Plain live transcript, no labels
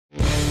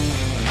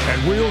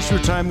At Wheels Through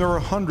Time, there are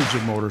hundreds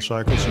of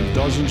motorcycles and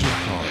dozens of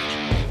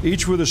cars,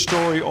 each with a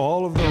story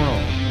all of their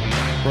own.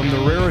 From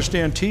the rarest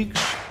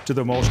antiques to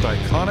the most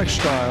iconic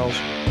styles,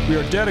 we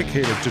are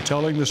dedicated to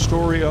telling the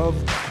story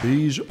of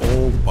these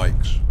old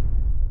bikes.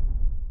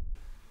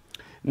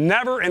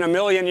 Never in a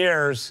million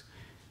years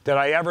did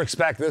I ever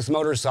expect this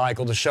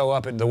motorcycle to show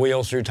up at the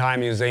Wheels Through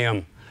Time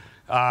Museum.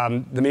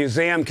 The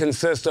museum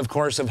consists, of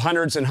course, of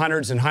hundreds and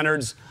hundreds and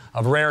hundreds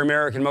of rare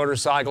American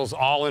motorcycles,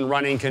 all in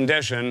running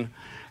condition.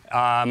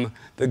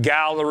 The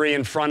gallery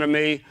in front of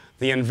me,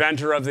 the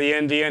inventor of the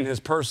Indian, his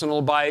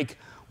personal bike,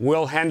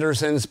 Will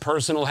Henderson's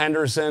personal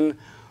Henderson,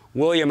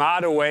 William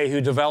Ottaway,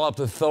 who developed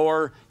the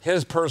Thor,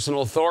 his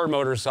personal Thor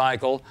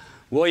motorcycle.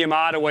 William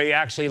Ottaway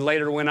actually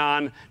later went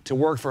on to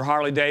work for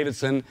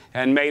Harley-Davidson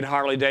and made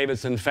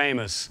Harley-Davidson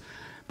famous.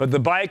 But the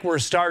bike we're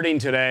starting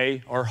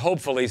today, or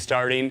hopefully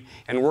starting,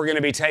 and we're going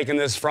to be taking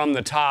this from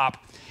the top,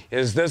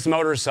 is this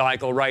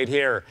motorcycle right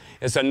here.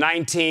 It's a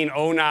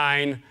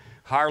 1909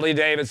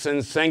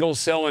 Harley-Davidson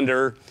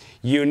single-cylinder,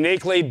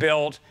 uniquely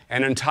built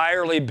and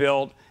entirely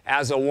built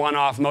as a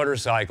one-off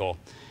motorcycle.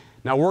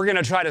 Now we're going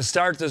to try to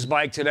start this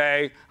bike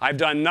today. I've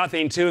done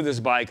nothing to this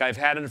bike. I've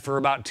had it for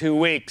about 2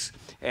 weeks,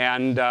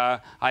 and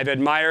I've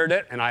admired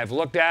it and I've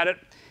looked at it,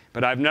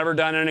 but I've never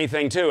done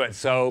anything to it.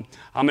 So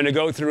I'm going to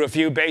go through a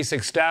few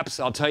basic steps.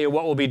 I'll tell you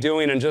what we'll be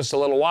doing in just a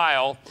little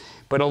while,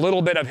 but a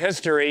little bit of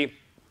history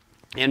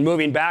and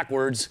moving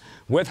backwards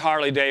with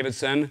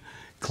Harley-Davidson.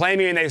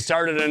 Claiming they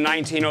started in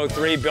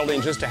 1903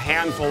 building just a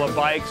handful of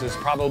bikes is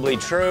probably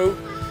true.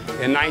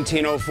 In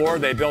 1904,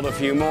 they built a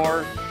few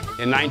more.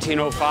 In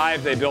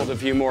 1905, they built a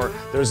few more.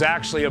 There's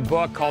actually a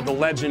book called The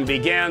Legend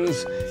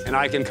Begins, and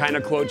I can kind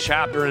of quote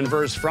chapter and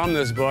verse from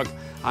this book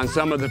on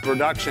some of the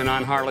production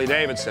on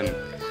Harley-Davidson,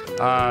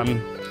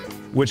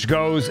 which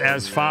goes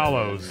as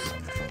follows.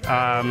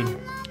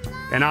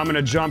 And I'm going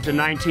to jump to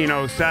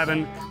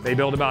 1907. They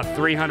built about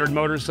 300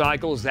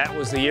 motorcycles. That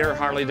was the year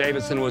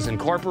Harley-Davidson was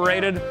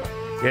incorporated.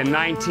 In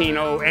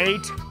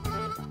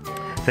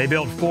 1908, they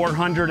built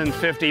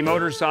 450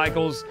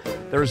 motorcycles.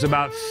 There's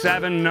about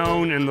 7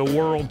 known in the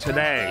world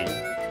today.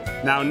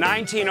 Now,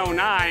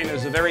 1909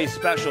 is a very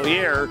special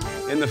year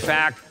in the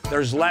fact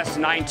there's less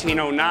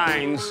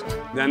 1909s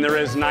than there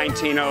is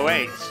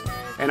 1908s.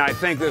 And I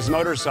think this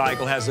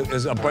motorcycle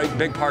is a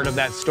big part of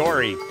that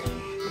story.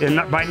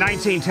 By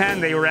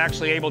 1910, they were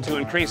actually able to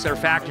increase their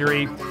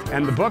factory,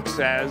 and the book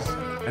says,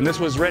 and this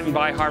was written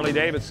by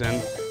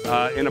Harley-Davidson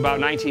in about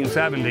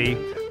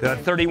 1970,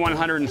 that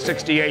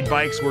 3,168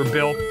 bikes were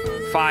built,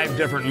 5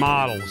 different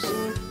models.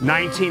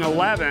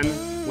 1911,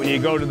 when you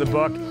go to the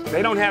book,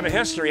 they don't have a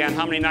history on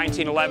how many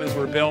 1911s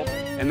were built,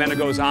 and then it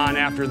goes on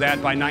after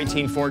that. By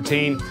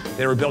 1914,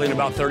 they were building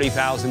about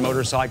 30,000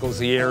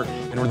 motorcycles a year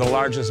and were the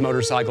largest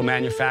motorcycle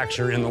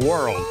manufacturer in the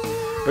world.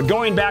 But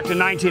going back to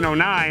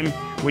 1909,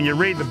 when you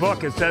read the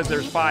book, it says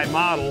there's 5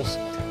 models.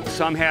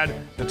 Some had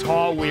the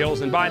tall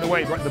wheels, and by the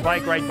way, the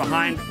bike right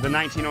behind the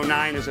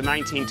 1909 is a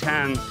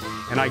 1910,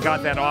 and I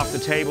got that off the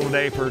table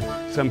today for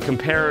some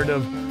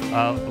comparative.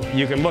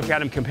 You can look at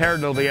them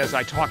comparatively as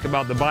I talk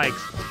about the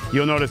bikes.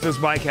 You'll notice this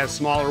bike has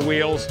smaller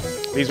wheels.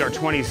 These are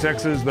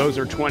 26s, those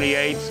are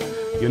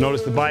 28s. You'll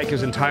notice the bike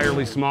is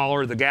entirely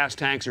smaller, the gas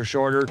tanks are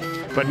shorter.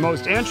 But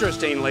most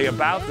interestingly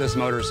about this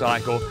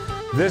motorcycle,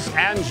 this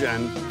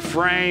engine,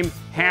 frame,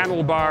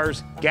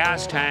 handlebars,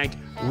 gas tank,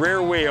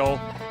 rear wheel,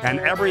 and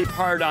every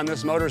part on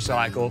this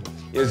motorcycle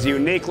is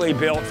uniquely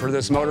built for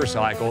this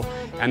motorcycle,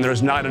 and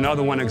there's not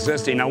another one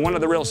existing. Now, one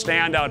of the real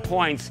standout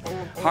points,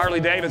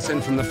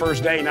 Harley-Davidson from the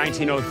first day,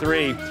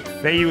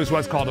 1903, they use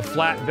what's called a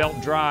flat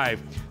belt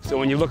drive. So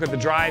when you look at the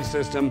drive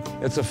system,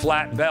 it's a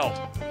flat belt.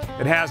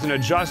 It has an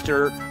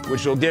adjuster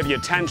which will give you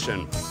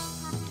tension.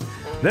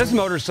 This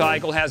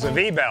motorcycle has a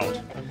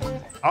V-belt.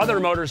 Other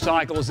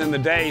motorcycles in the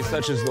day,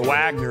 such as the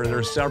Wagner,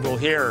 there's several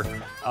here,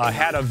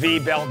 had a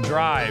V-belt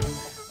drive.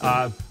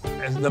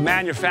 The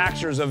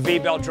manufacturers of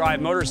V-belt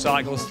drive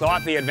motorcycles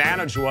thought the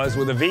advantage was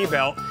with a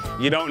V-belt,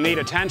 you don't need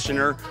a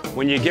tensioner.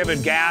 When you give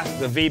it gas,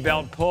 the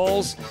V-belt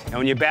pulls, and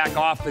when you back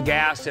off the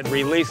gas, it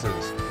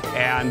releases.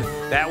 And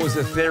that was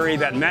the theory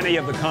that many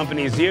of the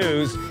companies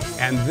used,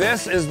 and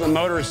this is the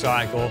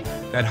motorcycle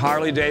that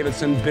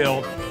Harley-Davidson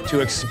built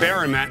to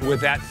experiment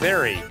with that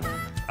theory.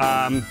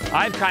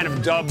 I've kind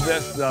of dubbed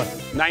this the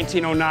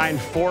 1909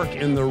 fork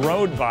in the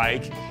road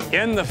bike,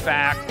 in the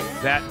fact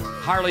that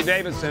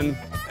Harley-Davidson,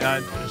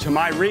 to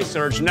my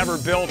research, never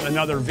built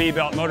another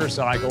V-belt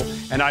motorcycle,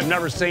 and I've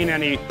never seen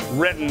any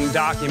written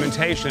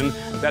documentation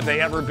that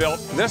they ever built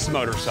this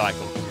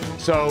motorcycle.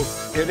 So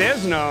it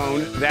is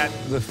known that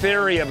the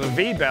theory of a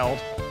V-belt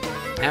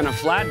and a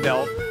flat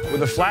belt,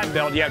 with a flat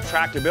belt you have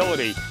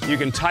tractability. You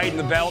can tighten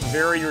the belt,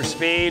 vary your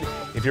speed.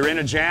 If you're in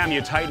a jam,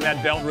 you tighten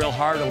that belt real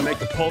hard, it'll make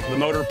the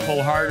motor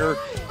pull harder.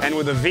 And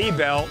with a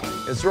V-belt,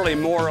 it's really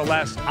more or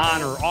less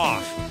on or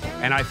off.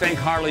 And I think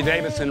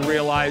Harley-Davidson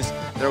realized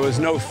there was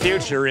no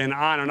future in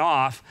on and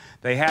off.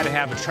 They had to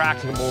have a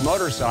tractable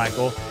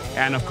motorcycle.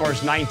 And of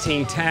course,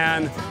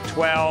 1910,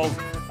 12,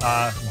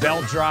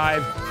 belt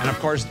drive, and of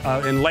course,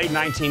 in late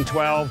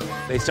 1912,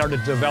 they started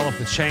to develop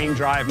the chain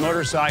drive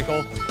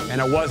motorcycle, and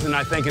it wasn't,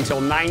 I think,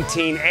 until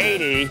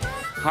 1980,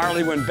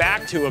 Harley went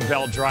back to a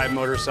belt drive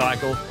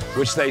motorcycle,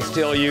 which they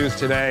still use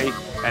today,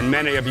 and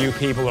many of you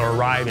people are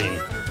riding.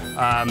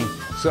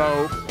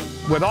 So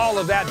with all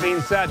of that being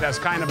said, that's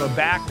kind of a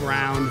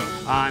background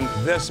on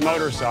this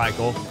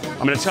motorcycle.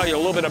 I'm going to tell you a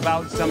little bit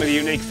about some of the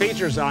unique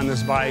features on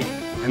this bike,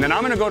 and then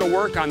I'm going to go to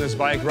work on this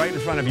bike right in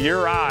front of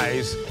your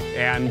eyes,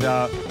 and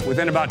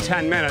within about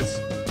 10 minutes,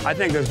 I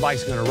think this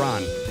bike's going to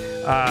run.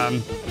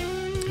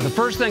 The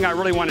first thing I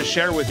really want to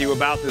share with you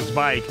about this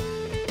bike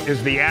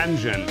is the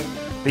engine.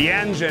 The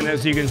engine,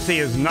 as you can see,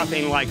 is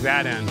nothing like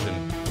that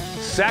engine.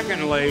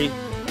 Secondly,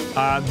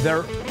 of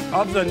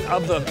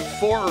the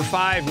 4 or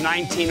 5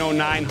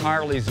 1909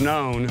 Harleys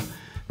known,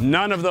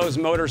 none of those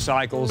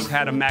motorcycles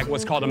had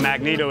what's called a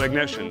magneto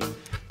ignition.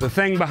 The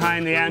thing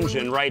behind the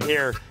engine right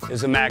here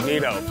is a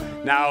magneto.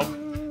 Now,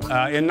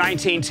 in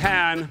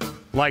 1910,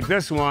 like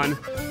this one,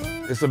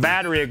 it's a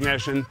battery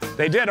ignition.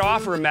 They did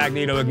offer a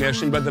magneto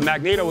ignition, but the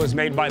magneto was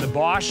made by the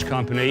Bosch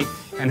company,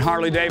 and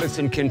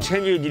Harley-Davidson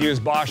continued to use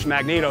Bosch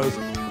magnetos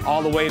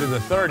all the way to the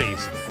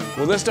 30s.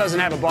 Well, this doesn't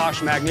have a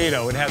Bosch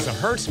magneto. It has a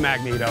Hertz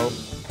magneto,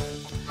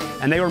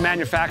 and they were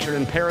manufactured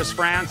in Paris,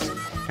 France,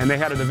 and they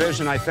had a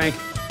division, I think,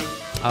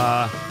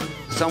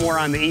 somewhere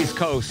on the East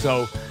Coast.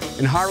 So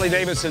in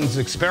Harley-Davidson's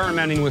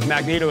experimenting with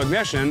magneto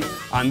ignition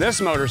on this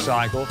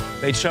motorcycle,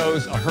 they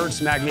chose a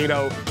Hertz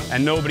magneto,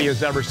 and nobody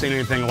has ever seen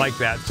anything like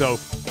that. So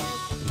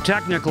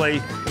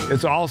technically,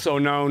 it's also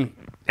known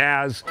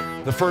as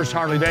the first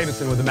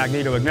Harley-Davidson with a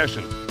magneto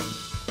ignition.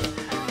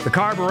 The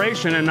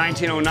carburation in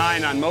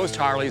 1909 on most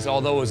Harleys,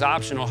 although it was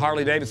optional,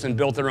 Harley-Davidson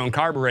built their own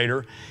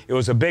carburetor. It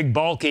was a big,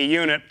 bulky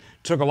unit,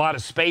 took a lot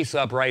of space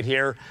up right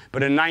here.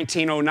 But in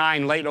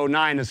 1909, late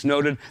 09, it's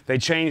noted, they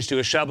changed to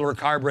a Shebler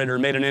carburetor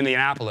made in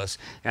Indianapolis.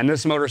 And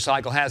this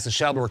motorcycle has the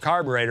Shebler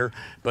carburetor,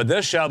 but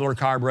this Shebler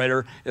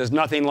carburetor is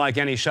nothing like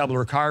any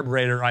Shebler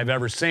carburetor I've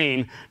ever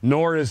seen,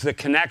 nor is the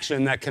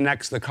connection that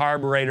connects the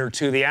carburetor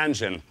to the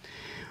engine.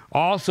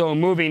 Also,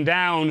 moving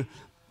down,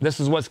 this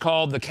is what's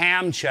called the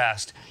cam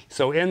chest.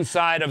 So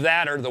inside of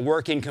that are the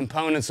working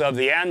components of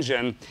the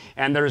engine,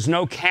 and there's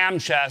no cam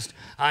chest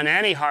on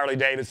any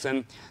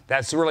Harley-Davidson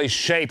that's really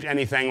shaped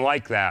anything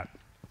like that.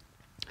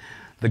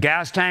 The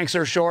gas tanks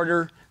are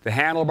shorter, the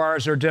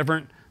handlebars are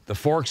different, the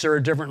forks are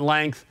a different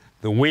length,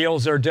 the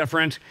wheels are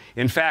different.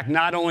 In fact,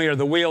 not only are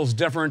the wheels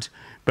different,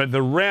 but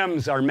the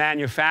rims are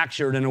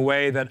manufactured in a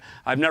way that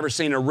I've never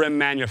seen a rim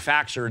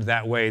manufactured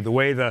that way. The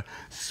way the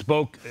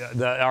spoke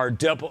are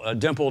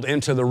dimpled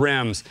into the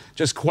rims,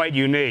 just quite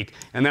unique.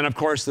 And then, of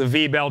course, the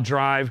V-belt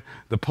drive,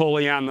 the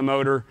pulley on the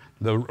motor,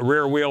 the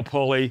rear wheel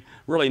pulley,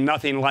 really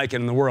nothing like it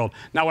in the world.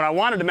 Now, what I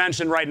wanted to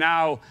mention right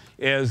now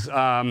is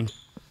kind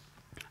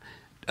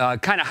of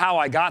how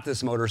I got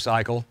this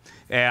motorcycle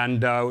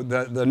and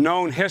the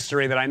known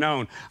history that I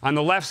know. On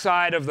the left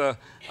side of the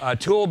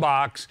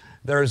toolbox,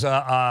 there's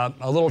a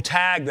little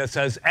tag that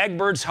says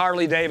Egbert's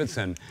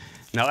Harley-Davidson.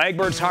 Now,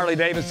 Egbert's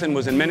Harley-Davidson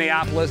was in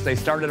Minneapolis. They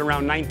started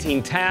around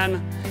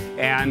 1910,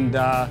 and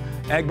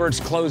Egbert's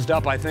closed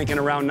up, I think, in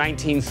around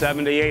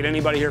 1978.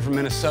 Anybody here from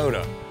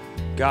Minnesota?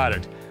 Got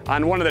it.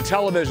 On one of the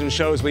television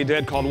shows we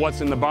did called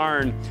What's in the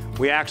Barn,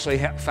 we actually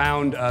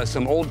found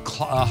some old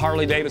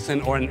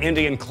Harley-Davidson or an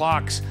Indian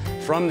clocks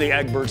from the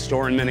Egbert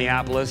store in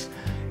Minneapolis.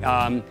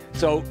 In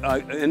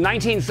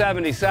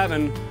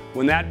 1977,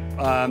 when that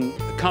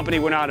company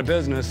went out of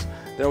business,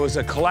 there was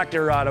a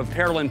collector out of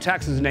Pearland,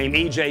 Texas named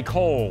E.J.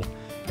 Cole.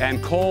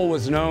 And Cole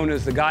was known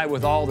as the guy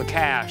with all the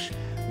cash.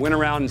 Went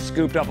around and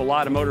scooped up a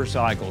lot of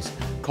motorcycles.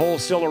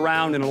 Cole's still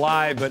around and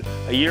alive, but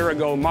a year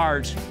ago,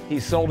 March, he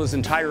sold his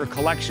entire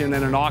collection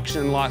at an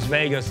auction in Las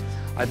Vegas.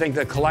 I think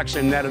the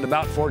collection netted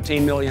about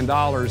 $14 million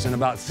in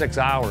about 6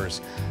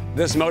 hours.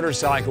 This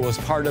motorcycle was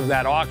part of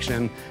that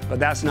auction, but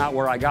that's not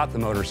where I got the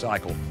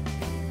motorcycle.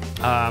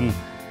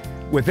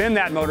 Within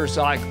that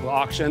motorcycle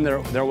auction,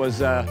 there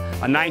was a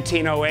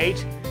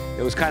 1908.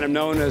 It was kind of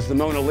known as the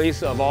Mona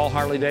Lisa of all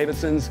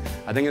Harley-Davidsons.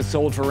 I think it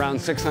sold for around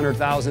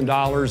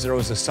 $600,000. There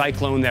was a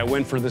Cyclone that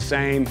went for the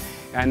same.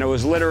 And there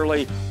was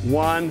literally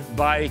one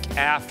bike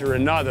after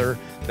another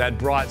that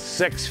brought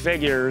 6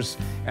 figures.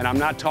 And I'm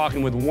not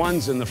talking with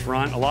ones in the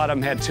front. A lot of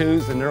them had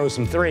 2s and there was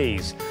some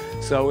 3s.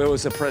 So it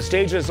was a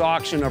prestigious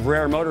auction of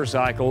rare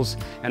motorcycles.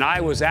 And I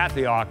was at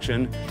the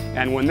auction.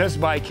 And when this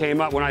bike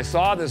came up, when I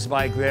saw this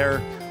bike there,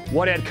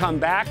 what had come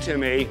back to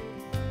me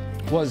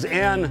was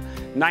in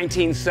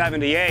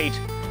 1978,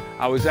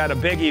 I was at a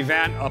big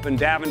event up in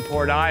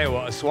Davenport,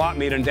 Iowa, a swap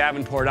meet in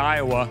Davenport,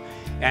 Iowa,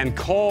 and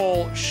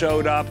Cole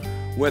showed up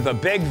with a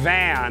big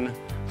van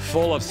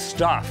full of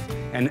stuff.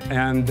 And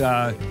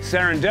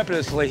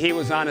serendipitously, he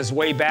was on his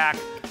way back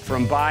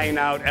from buying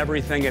out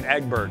everything at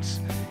Egbert's.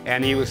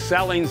 And he was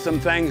selling some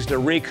things to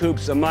recoup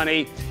some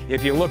money.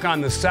 If you look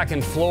on the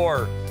second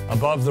floor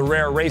above the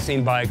rare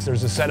racing bikes,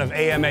 there's a set of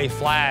AMA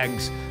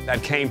flags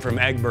that came from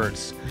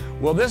Egbert's.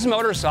 Well, this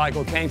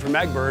motorcycle came from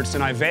Egbert's,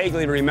 and I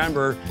vaguely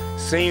remember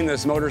seeing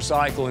this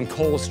motorcycle in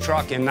Cole's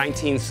truck in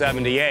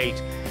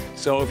 1978.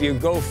 So if you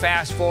go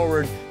fast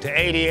forward to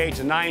 88,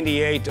 to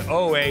 98,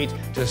 to 08,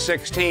 to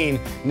 16,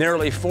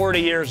 nearly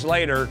 40 years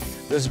later,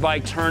 this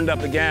bike turned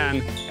up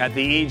again at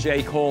the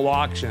E.J. Cole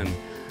auction.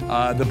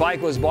 The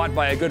bike was bought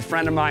by a good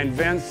friend of mine,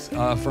 Vince,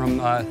 from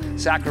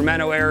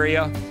Sacramento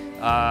area.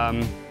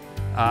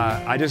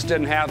 I just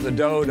didn't have the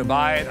dough to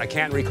buy it. I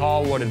can't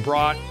recall what it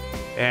brought.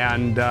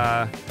 And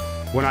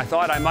when I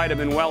thought I might have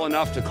been well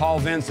enough to call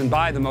Vince and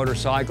buy the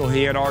motorcycle,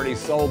 he had already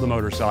sold the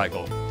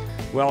motorcycle.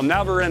 Well,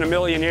 never in a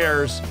million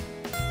years,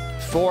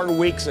 4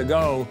 weeks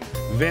ago,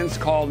 Vince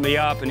called me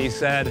up and he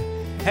said,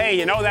 "Hey,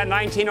 you know that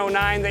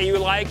 1909 that you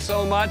like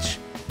so much?"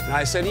 And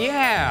I said,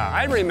 "Yeah,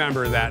 I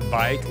remember that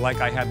bike,"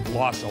 like I had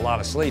lost a lot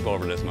of sleep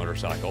over this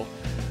motorcycle.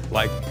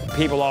 Like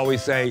people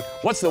always say,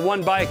 "What's the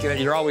one bike that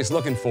you're always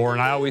looking for?"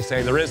 And I always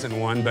say there isn't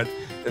one, but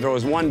if there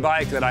was one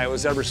bike that I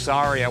was ever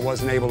sorry I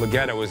wasn't able to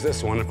get, it was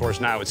this one. Of course,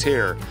 now it's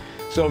here.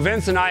 So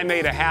Vince and I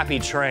made a happy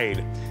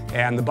trade,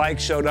 and the bike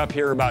showed up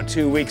here about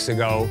 2 weeks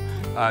ago,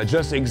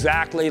 just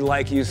exactly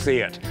like you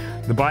see it.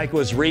 The bike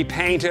was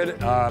repainted,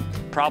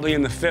 probably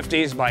in the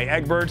 50s by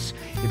Egberts.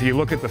 If you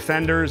look at the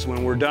fenders,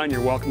 when we're done,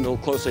 you're welcome to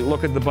closely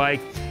look at the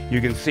bike.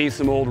 You can see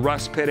some old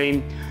rust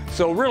pitting.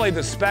 So really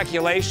the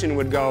speculation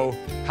would go,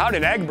 how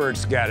did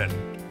Egberts get it?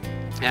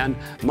 And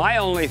my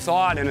only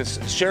thought, and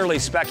it's surely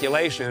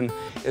speculation,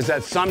 is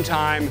that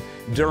sometime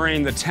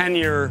during the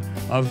tenure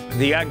of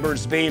the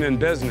Egberts being in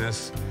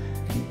business,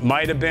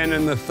 might have been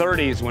in the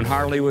 30s when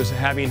Harley was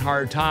having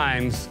hard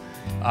times.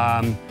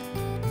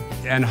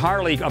 And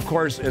Harley, of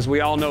course, as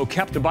we all know,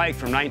 kept the bike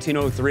from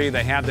 1903.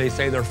 They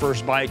say, their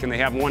first bike, and they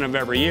have one of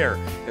every year.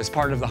 As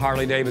part of the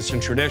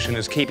Harley-Davidson tradition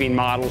is keeping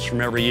models from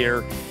every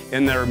year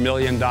in their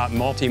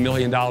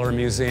multi-million-dollar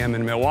museum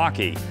in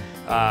Milwaukee.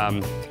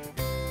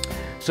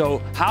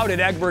 So how did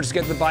Egberts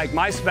get the bike?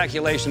 My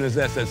speculation is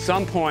this: at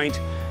some point,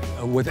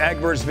 with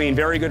Egberts being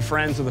very good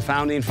friends of the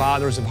founding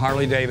fathers of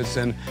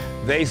Harley-Davidson,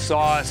 they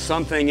saw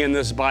something in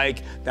this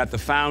bike that the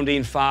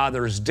founding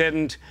fathers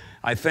didn't.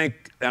 I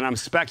think, and I'm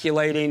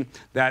speculating,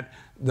 that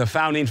the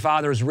founding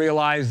fathers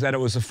realized that it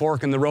was a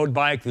fork-in-the-road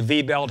bike. The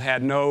V-belt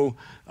had no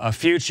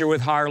future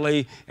with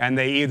Harley, and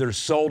they either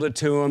sold it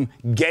to him,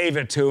 gave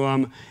it to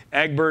him.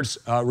 Egberts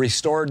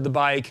restored the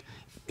bike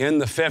in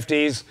the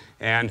 50s,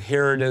 and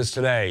here it is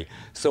today.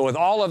 So with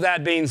all of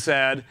that being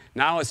said,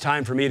 now it's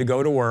time for me to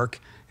go to work,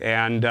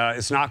 and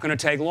it's not going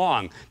to take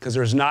long because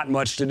there's not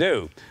much to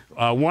do.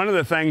 One of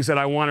the things that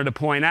I wanted to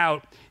point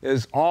out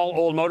is all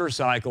old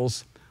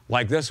motorcycles,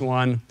 like this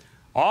one,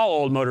 all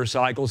old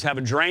motorcycles have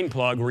a drain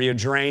plug where you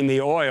drain the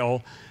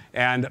oil,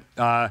 and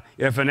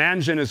if an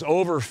engine is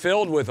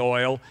overfilled with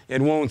oil, it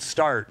won't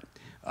start.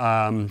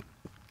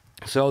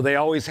 So they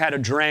always had a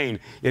drain.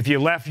 If you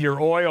left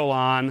your oil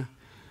on,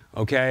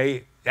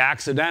 okay,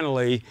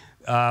 accidentally,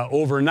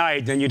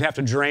 overnight, then you'd have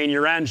to drain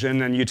your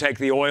engine, and you take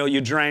the oil you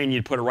drain,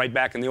 you'd put it right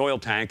back in the oil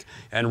tank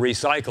and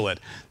recycle it.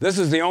 This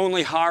is the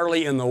only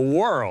Harley in the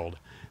world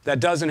that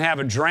doesn't have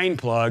a drain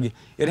plug.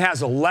 It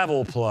has a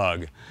level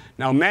plug.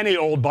 Now, many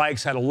old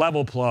bikes had a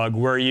level plug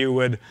where you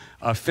would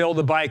fill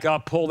the bike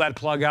up, pull that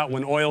plug out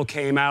when oil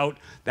came out.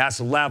 That's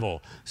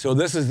level. So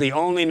this is the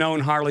only known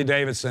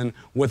Harley-Davidson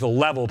with a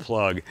level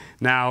plug.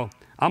 Now,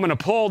 I'm going to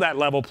pull that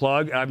level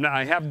plug.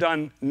 I have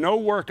done no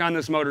work on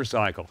this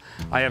motorcycle.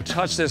 I have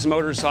touched this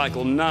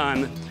motorcycle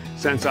none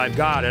since I've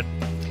got it.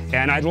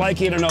 And I'd like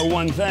you to know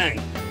one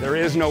thing. There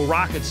is no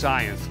rocket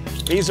science.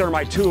 These are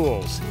my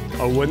tools.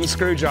 A wooden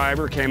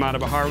screwdriver came out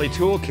of a Harley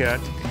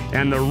toolkit,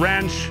 and the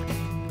wrench,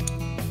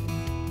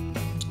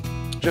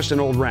 just an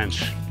old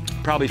wrench,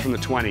 probably from the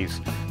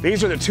 20s.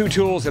 These are the two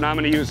tools that I'm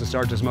going to use to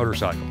start this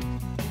motorcycle.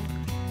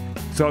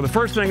 So the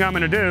first thing I'm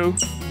going to do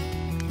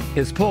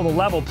is pull the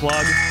level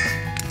plug.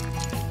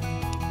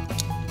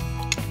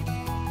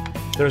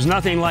 There's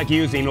nothing like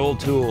using old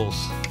tools.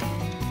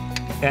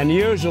 And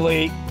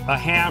usually a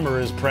hammer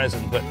is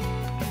present, but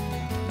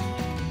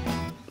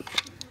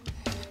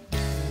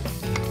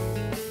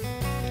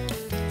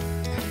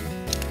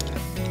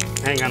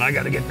hang on, I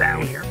got to get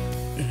down here.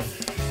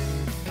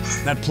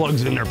 That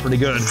plug's in there pretty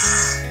good.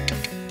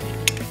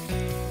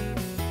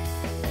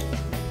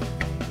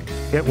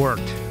 It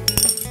worked.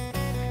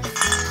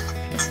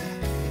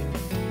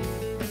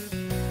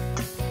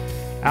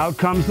 Out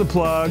comes the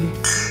plug.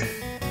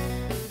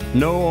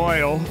 No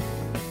oil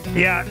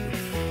yet.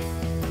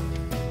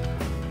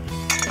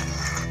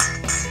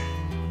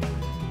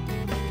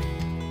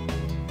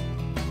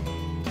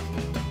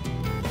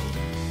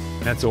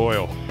 That's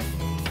oil.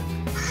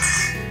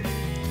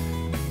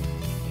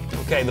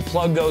 Okay, the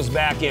plug goes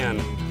back in.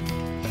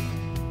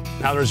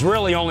 Now there's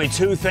really only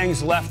two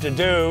things left to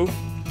do.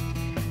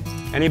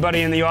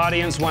 Anybody in the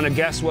audience want to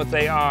guess what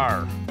they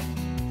are?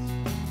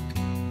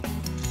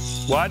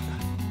 What?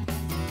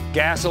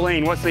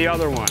 Gasoline. What's the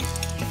other one?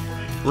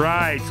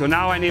 Right, so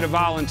now I need a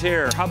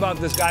volunteer. How about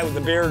this guy with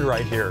the beard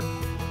right here?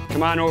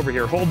 Come on over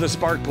here. Hold the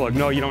spark plug.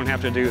 No, you don't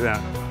have to do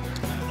that.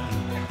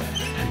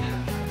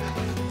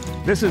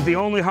 This is the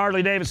only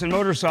Harley-Davidson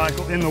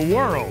motorcycle in the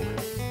world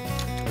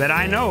that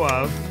I know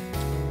of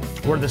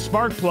where the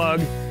spark plug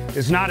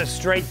is not a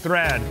straight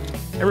thread.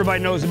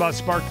 Everybody knows about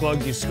spark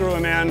plugs. You screw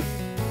them in,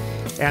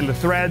 and the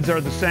threads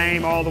are the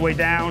same all the way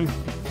down.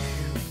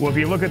 Well, if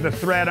you look at the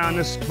thread on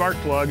this spark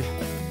plug,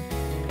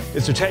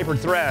 it's a tapered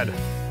thread,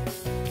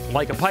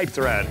 like a pipe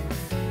thread.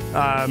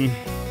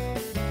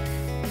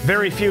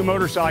 Very few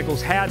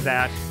motorcycles had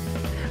that.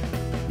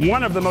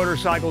 One of the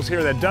motorcycles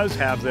here that does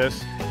have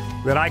this,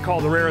 that I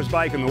call the rarest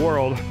bike in the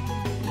world,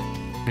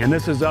 and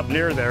this is up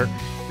near there,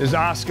 is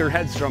Oscar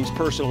Hedstrom's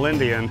Personal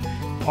Indian.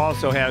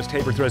 Also has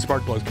tapered thread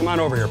spark plugs. Come on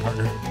over here,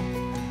 partner.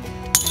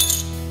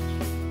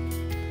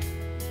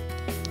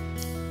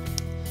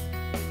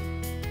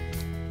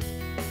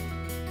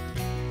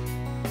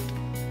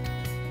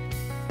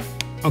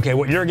 Okay,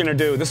 what you're gonna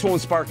do, this won't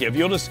spark you. If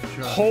you'll just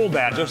hold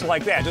that, just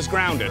like that, just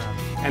ground it.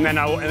 And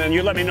then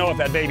you let me know if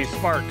that baby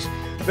sparks.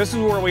 This is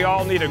where we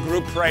all need a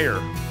group prayer.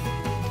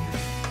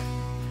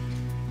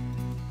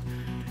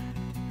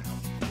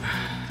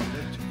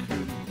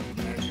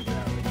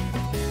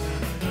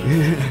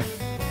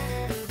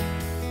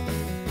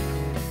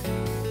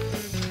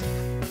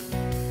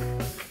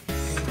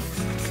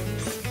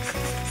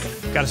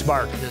 Got a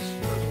spark.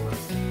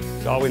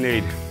 That's all we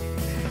need.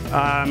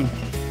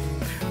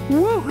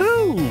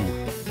 Woohoo!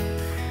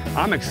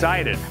 I'm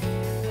excited.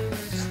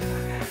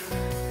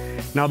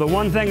 Now, the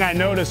one thing I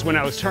noticed when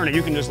I was turning,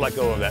 you can just let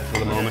go of that for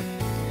the moment.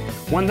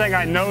 One thing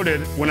I noted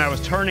when I was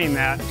turning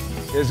that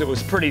is it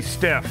was pretty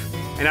stiff.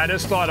 And I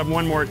just thought of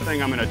one more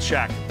thing I'm gonna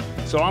check.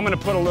 So I'm gonna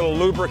put a little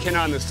lubricant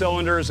on the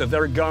cylinders. If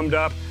they're gummed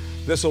up,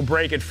 this will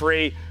break it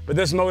free. But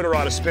this motor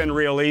ought to spin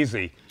real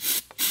easy.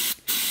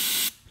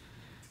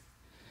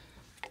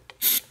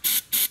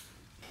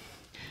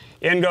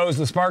 In goes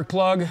the spark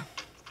plug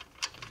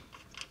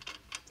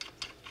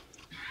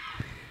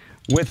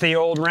with the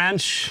old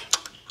wrench,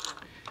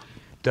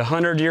 the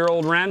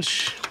 100-year-old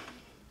wrench.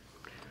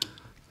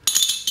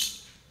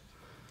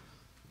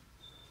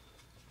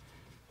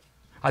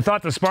 I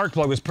thought the spark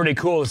plug was pretty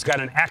cool. It's got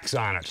an X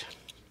on it.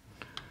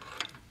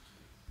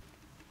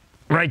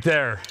 Right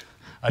there,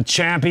 a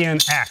Champion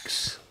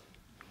X.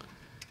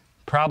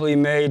 Probably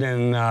made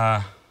in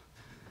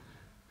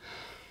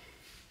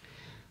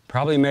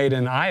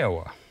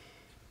Iowa.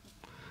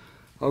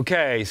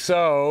 Okay,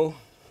 so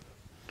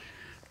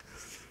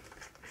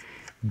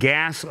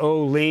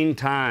gasoline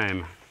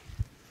time.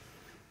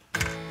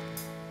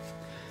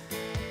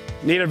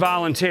 Need a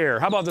volunteer.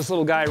 How about this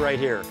little guy right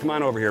here? Come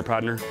on over here,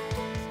 partner.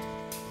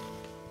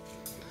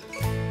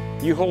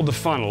 You hold the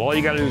funnel. All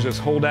you gotta do is just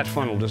hold that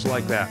funnel just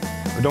like that.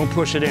 But don't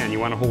push it in. You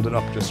wanna hold it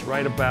up just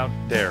right about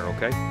there,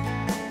 okay?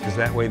 Because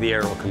that way the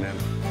air will come in.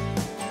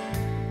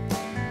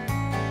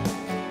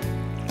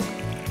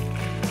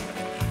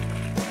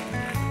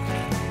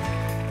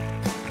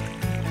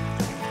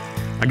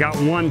 I got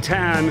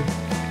 110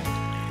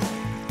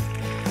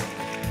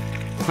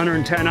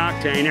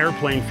 octane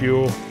airplane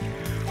fuel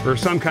or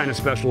some kind of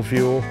special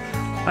fuel.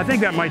 I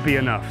think that might be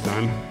enough,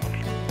 son.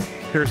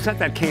 Here, set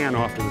that can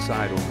off to the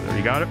side over there.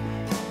 You got it?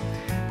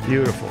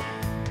 Beautiful.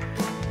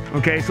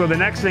 Okay, so the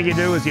next thing you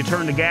do is you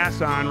turn the gas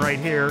on right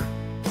here.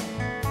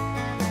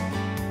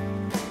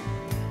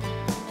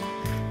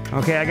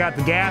 Okay, I got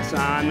the gas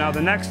on. Now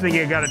the next thing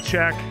you gotta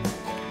check,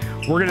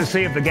 we're gonna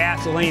see if the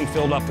gasoline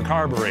filled up the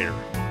carburetor.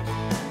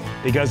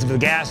 Because if the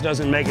gas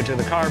doesn't make it to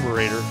the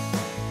carburetor,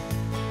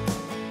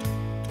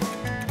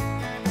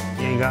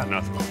 you ain't got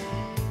nothing.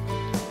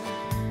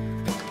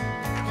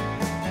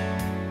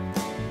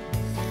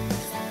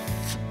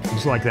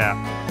 Just like that.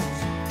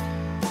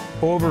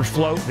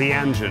 Overfloat the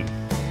engine.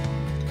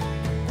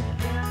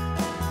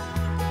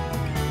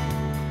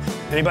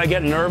 Anybody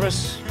getting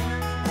nervous?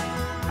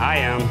 I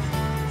am.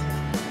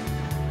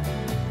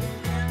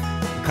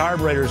 The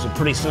carburetor is a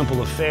pretty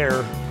simple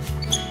affair,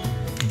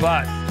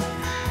 but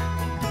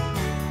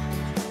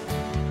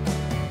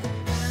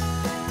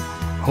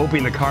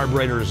hoping the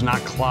carburetor is not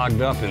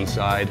clogged up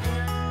inside.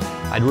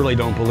 I really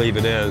don't believe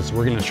it is.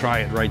 We're gonna try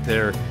it right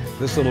there.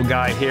 This little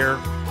guy here,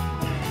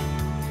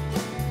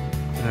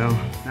 well,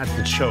 that's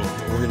the choke,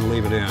 but we're gonna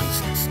leave it in.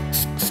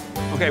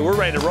 Okay, we're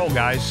ready to roll,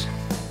 guys.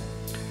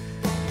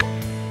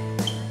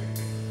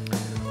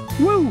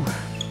 Woo!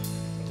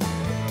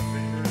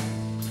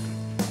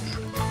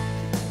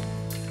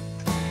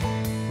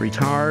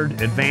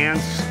 Retard,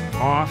 advance,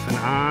 off and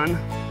on.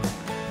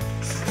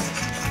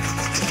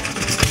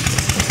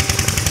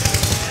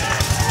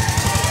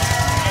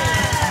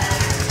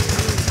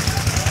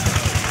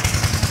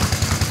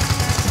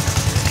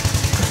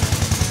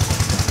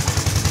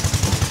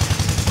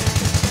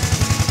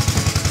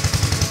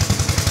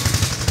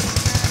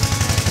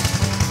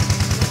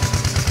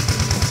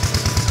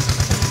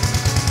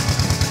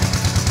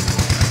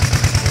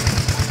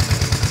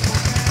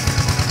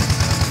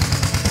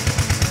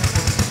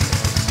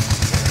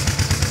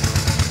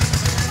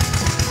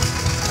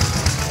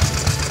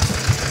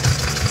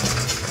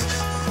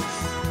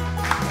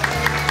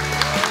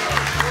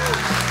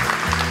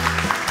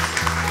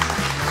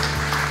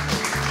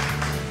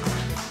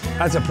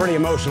 That's a pretty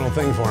emotional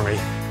thing for me.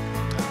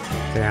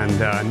 And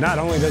not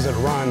only does it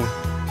run,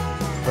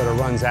 but it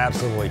runs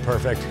absolutely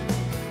perfect.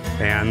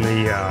 And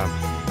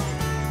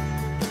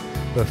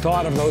the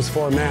thought of those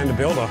 4 men to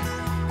build a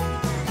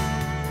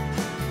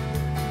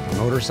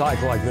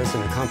motorcycle like this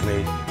in a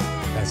company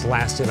that's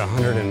lasted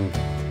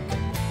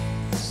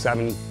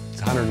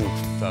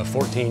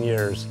 114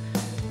 years.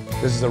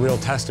 This is a real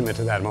testament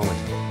to that moment.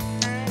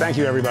 Thank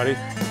you, everybody.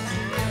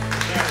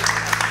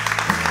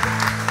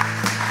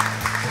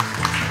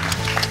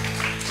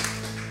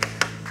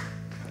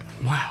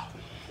 Wow.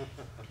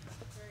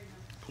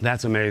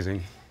 That's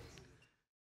amazing.